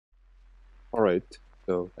Alright,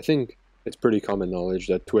 so I think it's pretty common knowledge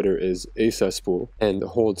that Twitter is a cesspool and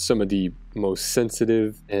holds some of the most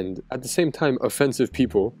sensitive and at the same time offensive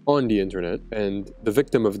people on the internet. And the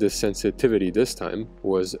victim of this sensitivity this time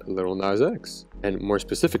was Lil Nas X. And more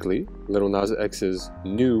specifically, Lil Nas X's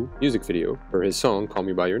new music video for his song Call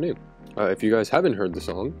Me By Your Name. If you guys haven't heard the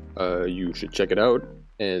song, you should check it out.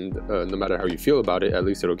 And no matter how you feel about it, at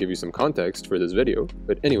least it'll give you some context for this video.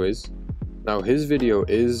 But anyways, now his video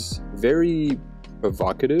is very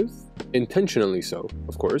provocative, intentionally so,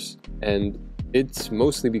 of course, and it's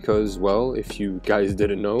mostly because, well, if you guys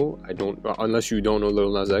didn't know, unless you don't know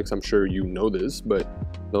Lil Nas X, I'm sure you know this, but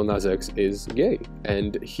Lil Nas X is gay,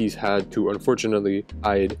 and he's had to unfortunately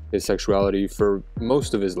hide his sexuality for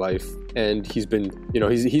most of his life, and he's been,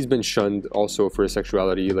 he's been shunned also for his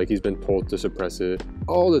sexuality, like he's been told to suppress it,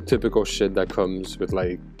 all the typical shit that comes with,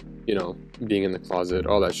 like, being in the closet,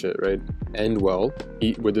 all that shit, right? And well,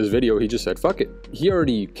 with this video, he just said, fuck it. He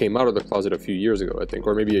already came out of the closet a few years ago, I think,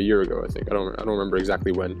 or maybe a year ago, I think. I don't remember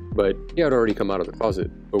exactly when, but he had already come out of the closet.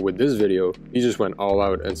 But with this video, he just went all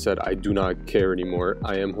out and said, I do not care anymore.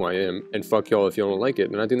 I am who I am, and fuck y'all if you don't like it.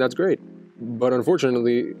 And I think that's great. But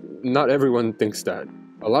unfortunately, not everyone thinks that.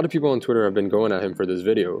 A lot of people on Twitter have been going at him for this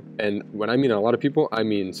video. And when I mean a lot of people, I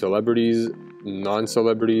mean celebrities,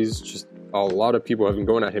 non-celebrities, just a lot of people have been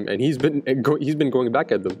going at him, and he's been going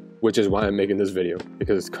back at them, which is why I'm making this video,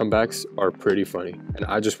 because his comebacks are pretty funny, and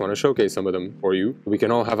I just want to showcase some of them for you. We can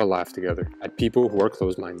all have a laugh together at people who are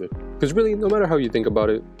closed-minded. Because really, no matter how you think about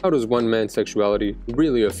it, how does one man's sexuality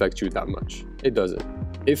really affect you that much? It doesn't.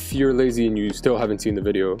 If you're lazy and you still haven't seen the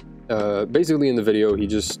video, basically in the video, he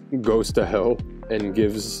just goes to hell and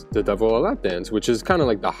gives the devil a lap dance, which is kind of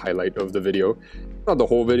like the highlight of the video. Not the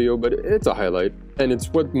whole video, but it's a highlight. And it's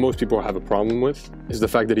what most people have a problem with, is the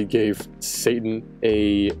fact that he gave Satan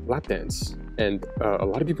a lap dance. And a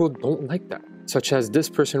lot of people don't like that. Such as this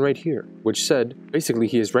person right here, which said, basically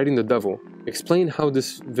he is writing the devil. Explain how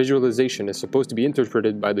this visualization is supposed to be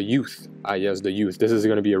interpreted by the youth. Ah yes, the youth. This is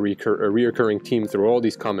going to be a reoccurring theme through all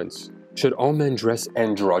these comments. Should all men dress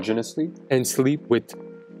androgynously and sleep with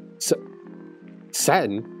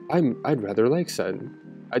satin? I'd rather like satin.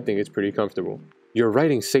 I think it's pretty comfortable. You're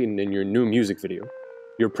writing Satan in your new music video.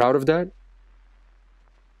 You're proud of that?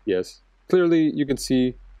 Yes. Clearly, you can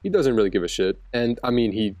see he doesn't really give a shit. And I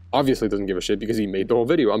mean, he obviously doesn't give a shit because he made the whole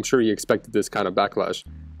video. I'm sure he expected this kind of backlash.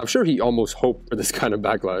 I'm sure he almost hoped for this kind of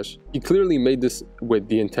backlash. He clearly made this with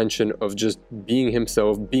the intention of just being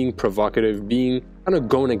himself, being provocative, being kind of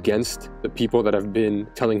going against the people that have been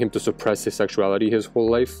telling him to suppress his sexuality his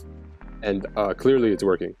whole life. And clearly it's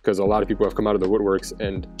working, because a lot of people have come out of the woodworks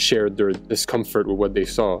and shared their discomfort with what they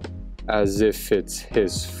saw as if it's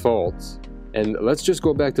his fault. And let's just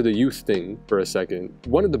go back to the youth thing for a second.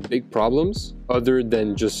 One of the big problems, other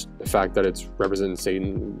than just the fact that it's representing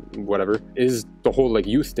Satan, whatever, is the whole like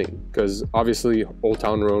youth thing. Because obviously Old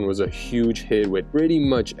Town Road was a huge hit with pretty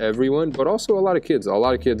much everyone, but also a lot of kids. A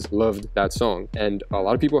lot of kids loved that song. And a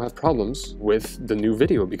lot of people have problems with the new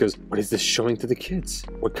video because what is this showing to the kids?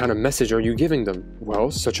 What kind of message are you giving them?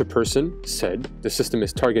 Well, such a person said the system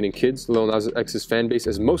is targeting kids. Lil Nas X's fan base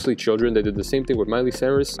is mostly children. They did the same thing with Miley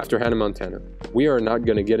Cyrus after Hannah Montana. We are not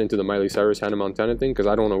going to get into the Miley Cyrus Hannah Montana thing because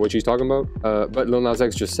I don't know what she's talking about. But Lil Nas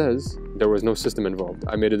X just says there was no system involved.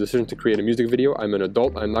 I made a decision to create a music video. I'm an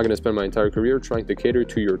adult. I'm not going to spend my entire career trying to cater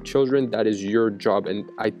to your children. That is your job. And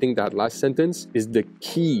I think that last sentence is the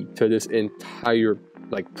key to this entire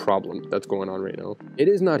problem that's going on right now. It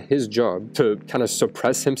is not his job to kind of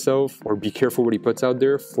suppress himself or be careful what he puts out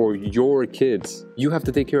there for your kids. You have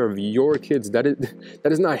to take care of your kids. That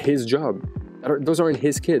is not his job. Those aren't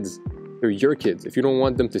his kids. They're your kids. If you don't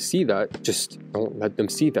want them to see that, just don't let them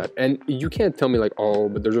see that. And you can't tell me like, oh,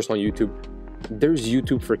 but they're just on YouTube. There's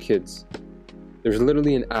YouTube for kids. There's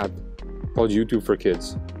literally an app called YouTube for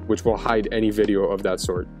Kids, which will hide any video of that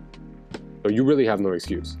sort. So you really have no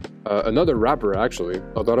excuse. Another rapper, actually,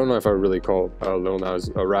 although I don't know if I would really call Lil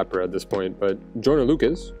Nas a rapper at this point, but Joyner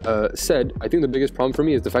Lucas said, I think the biggest problem for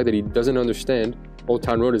me is the fact that he doesn't understand Old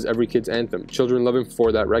Town Road is every kid's anthem. Children love him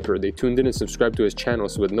for that record. They tuned in and subscribed to his channel,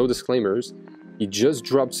 so with no disclaimers, he just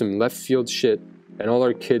dropped some left field shit and all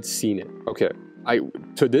our kids seen it. Okay,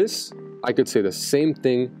 to this, I could say the same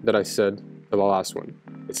thing that I said to the last one.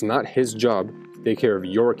 It's not his job to take care of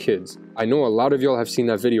your kids. I know a lot of y'all have seen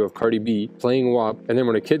that video of Cardi B playing WAP, and then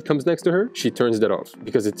when a kid comes next to her, she turns that off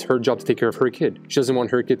because it's her job to take care of her kid. She doesn't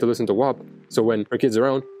want her kid to listen to WAP, so when her kid's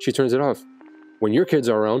around, she turns it off. When your kids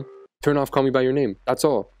are around, turn off Call Me By Your Name. That's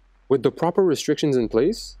all. With the proper restrictions in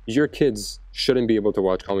place, your kids shouldn't be able to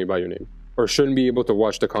watch Call Me By Your Name, or shouldn't be able to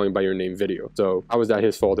watch the Call Me By Your Name video. So how is that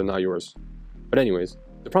his fault and not yours? But anyways,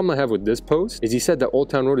 The problem I have with this post is he said that Old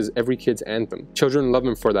Town Road is every kid's anthem. Children love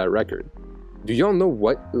him for that record. Do y'all know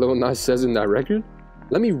what Lil Nas says in that record?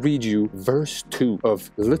 Let me read you verse 2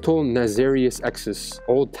 of Lil Nas X's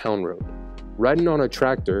Old Town Road. Riding on a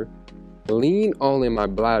tractor, lean all in my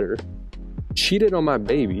bladder, cheated on my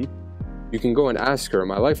baby, you can go and ask her,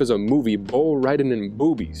 my life is a movie, bull riding in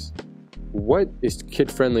boobies. What is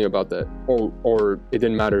kid-friendly about that? Or it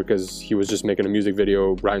didn't matter because he was just making a music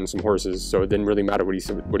video riding some horses, so it didn't really matter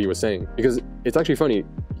what he was saying. Because it's actually funny,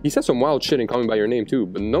 he said some wild shit in Call Me By Your Name too,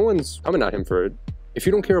 but no one's coming at him for it. If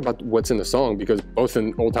you don't care about what's in the song, because both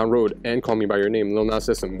in Old Town Road and Call Me By Your Name, Lil Nas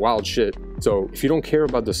says some wild shit. So if you don't care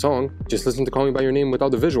about the song, just listen to Call Me By Your Name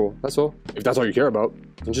without the visual, that's all. If that's all you care about,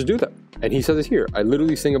 then just do that. And he says it here, I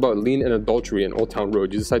literally sing about lean and adultery in Old Town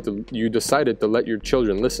Road. You decided to let your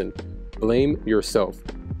children listen. Blame yourself.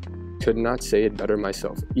 Could not say it better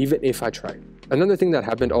myself, even if I tried. Another thing that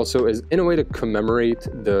happened also is, in a way to commemorate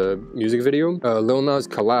the music video, Lil Nas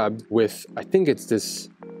collabed with, I think it's this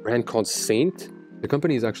brand called Saint. The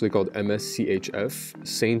company is actually called MSCHF.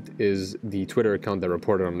 Saint is the Twitter account that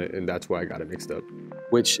reported on it, and that's why I got it mixed up.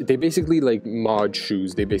 Which they basically like mod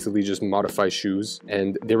shoes. They basically just modify shoes,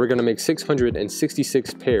 and they were gonna make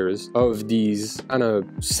 666 pairs of these kind of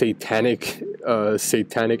satanic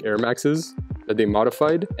Air Maxes that they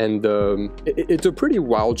modified, and it's a pretty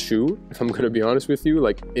wild shoe, if I'm gonna be honest with you.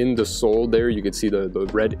 Like in the sole there, you could see the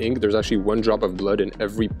red ink. There's actually 1 drop of blood in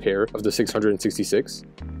every pair of the 666.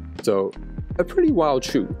 So a pretty wild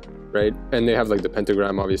shoe, right? And they have like the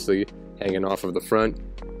pentagram obviously hanging off of the front.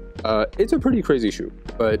 It's a pretty crazy shoe,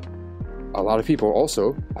 but a lot of people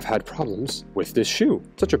also have had problems with this shoe.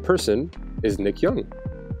 Such a person is Nick Young.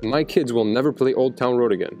 My kids will never play Old Town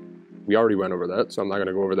Road again. We already went over that, so I'm not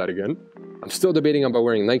gonna go over that again. I'm still debating about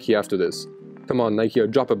wearing Nike after this. Come on, Nike, a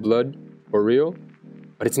drop of blood, for real?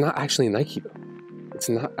 But it's not actually Nike though. It's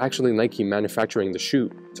not actually Nike manufacturing the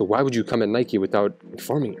shoe. So why would you come at Nike without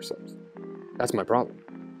informing yourselves? That's my problem.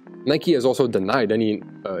 Nike has also denied any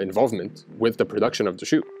involvement with the production of the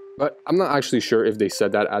shoe. But I'm not actually sure if they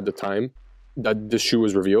said that at the time that this shoe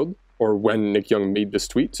was revealed or when Nick Young made this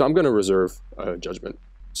tweet. So I'm going to reserve judgment.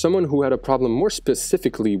 Someone who had a problem more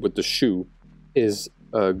specifically with the shoe is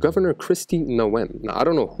Governor Kristi Noem. Now, I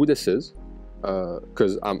don't know who this is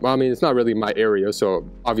because, I mean, it's not really my area. So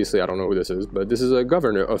obviously I don't know who this is, but this is a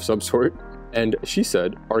governor of some sort. And she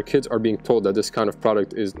said, our kids are being told that this kind of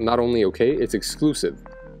product is not only okay, it's exclusive.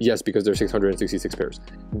 Yes, because there are 666 pairs.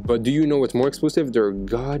 But do you know what's more exclusive? Their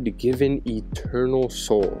God-given eternal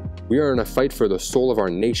soul. We are in a fight for the soul of our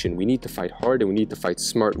nation. We need to fight hard and we need to fight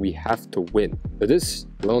smart. We have to win. But this,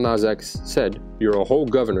 Lil Nas X said, you're a whole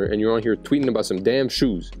governor and you're on here tweeting about some damn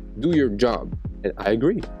shoes. Do your job. And I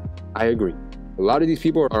agree. I agree. A lot of these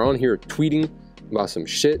people are on here tweeting about some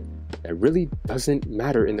shit that really doesn't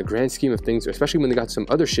matter in the grand scheme of things, especially when they got some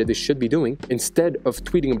other shit they should be doing, instead of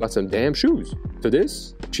tweeting about some damn shoes. To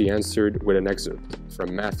this, she answered with an excerpt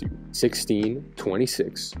from Matthew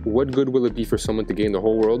 16:26. What good will it be for someone to gain the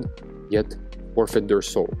whole world, yet forfeit their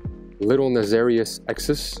soul? Lil Nas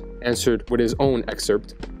X answered with his own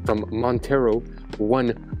excerpt from Montero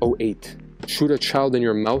 108. Shoot a child in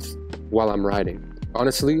your mouth while I'm riding.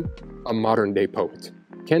 Honestly, a modern day poet.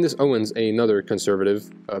 Candace Owens, another conservative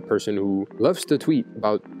person who loves to tweet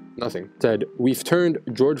about nothing, said, we've turned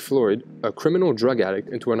George Floyd, a criminal drug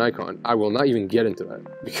addict, into an icon. I will not even get into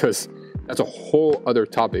that because that's a whole other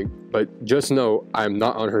topic, but just know I'm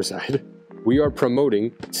not on her side. We are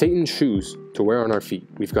promoting Satan's shoes to wear on our feet.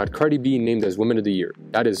 We've got Cardi B named as Woman of the Year.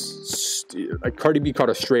 That is, Cardi B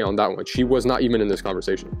caught a stray on that one. She was not even in this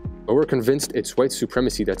conversation. But we're convinced it's white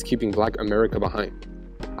supremacy that's keeping Black America behind.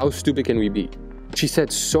 How stupid can we be? She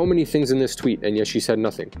said so many things in this tweet, and yet she said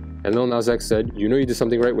nothing. And Lil Nas X said, you know you did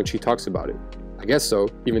something right when she talks about it. I guess so,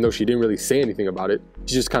 even though she didn't really say anything about it.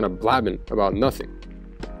 She's just kind of blabbing about nothing.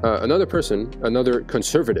 Another person, another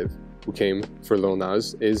conservative who came for Lil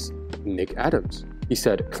Nas is Nick Adams. He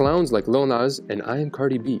said, clowns like Lil Nas and I am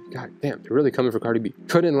Cardi B. God damn, they're really coming for Cardi B.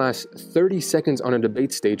 Couldn't last 30 seconds on a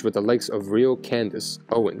debate stage with the likes of real Candace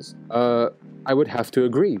Owens. I would have to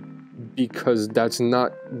agree, because that's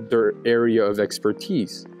not their area of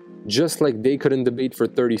expertise. Just like they couldn't debate for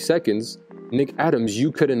 30 seconds, Nick Adams,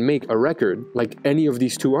 you couldn't make a record like any of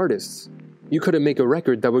these two artists. You couldn't make a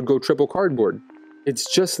record that would go triple cardboard.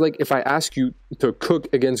 It's just like if I ask you to cook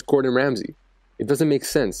against Gordon Ramsay. It doesn't make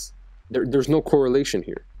sense. There's no correlation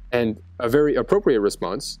here. And a very appropriate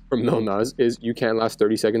response from Lil Nas is, you can't last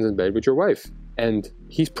 30 seconds in bed with your wife. And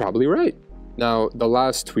he's probably right. Now, the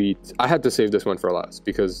last tweet, I had to save this one for last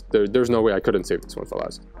because there's no way I couldn't save this one for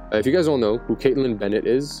last. If you guys don't know who Caitlyn Bennett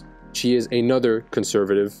is, She is another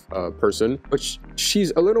conservative person, but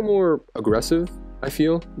she's a little more aggressive, I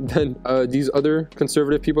feel, than these other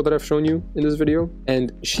conservative people that I've shown you in this video.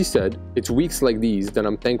 And she said, "It's weeks like these that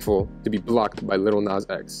I'm thankful to be blocked by Lil Nas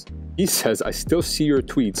X." He says, "I still see your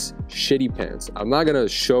tweets, shitty pants." I'm not gonna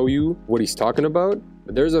show you what he's talking about,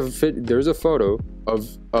 but there's a photo of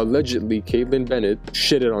allegedly Caitlyn Bennett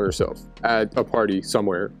shitted on herself at a party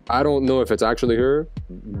somewhere. I don't know if it's actually her,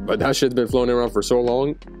 but that shit's been floating around for so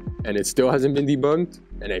long, and it still hasn't been debunked,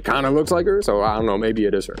 and it kind of looks like her, so I don't know, maybe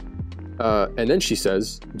it is her. And then she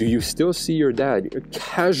says, "Do you still see your dad?"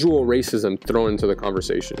 Casual racism thrown into the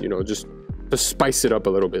conversation, you know, just to spice it up a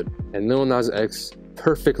little bit. And Lil Nas X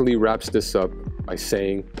perfectly wraps this up by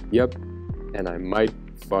saying, "Yep, and I might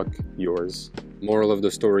fuck yours." Moral of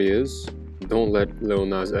the story is, don't let Lil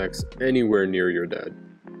Nas X anywhere near your dad.